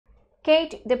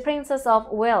Kate, the Princess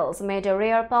of Wales, made a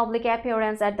rare public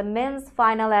appearance at the men's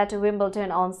final at Wimbledon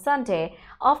on Sunday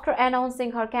after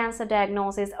announcing her cancer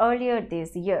diagnosis earlier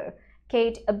this year.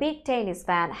 Kate, a big tennis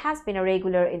fan, has been a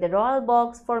regular in the royal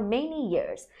box for many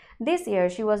years. This year,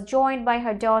 she was joined by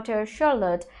her daughter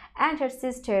Charlotte and her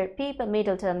sister Pippa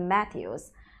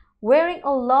Middleton-Matthews. Wearing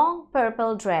a long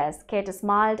purple dress, Kate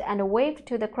smiled and waved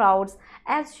to the crowds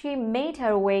as she made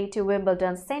her way to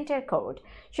Wimbledon's center court.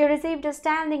 She received a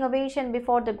standing ovation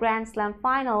before the Grand Slam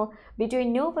final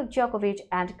between Novak Djokovic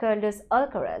and Carlos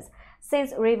Alcaraz.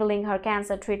 Since revealing her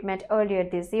cancer treatment earlier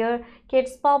this year,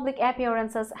 Kate's public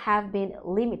appearances have been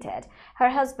limited.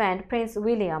 Her husband, Prince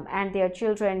William, and their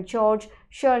children George,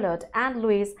 Charlotte, and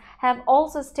Louis have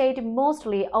also stayed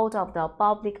mostly out of the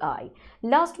public eye.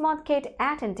 Last month, Kate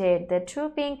attended the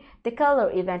Trooping the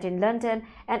Colour event in London,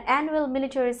 an annual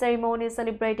military ceremony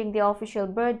celebrating the official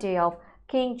birthday of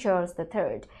King Charles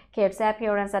III. Kate's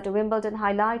appearance at Wimbledon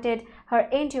highlighted her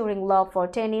enduring love for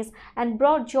tennis and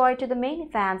brought joy to the many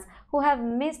fans who have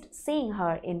missed seeing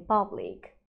her in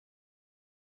public.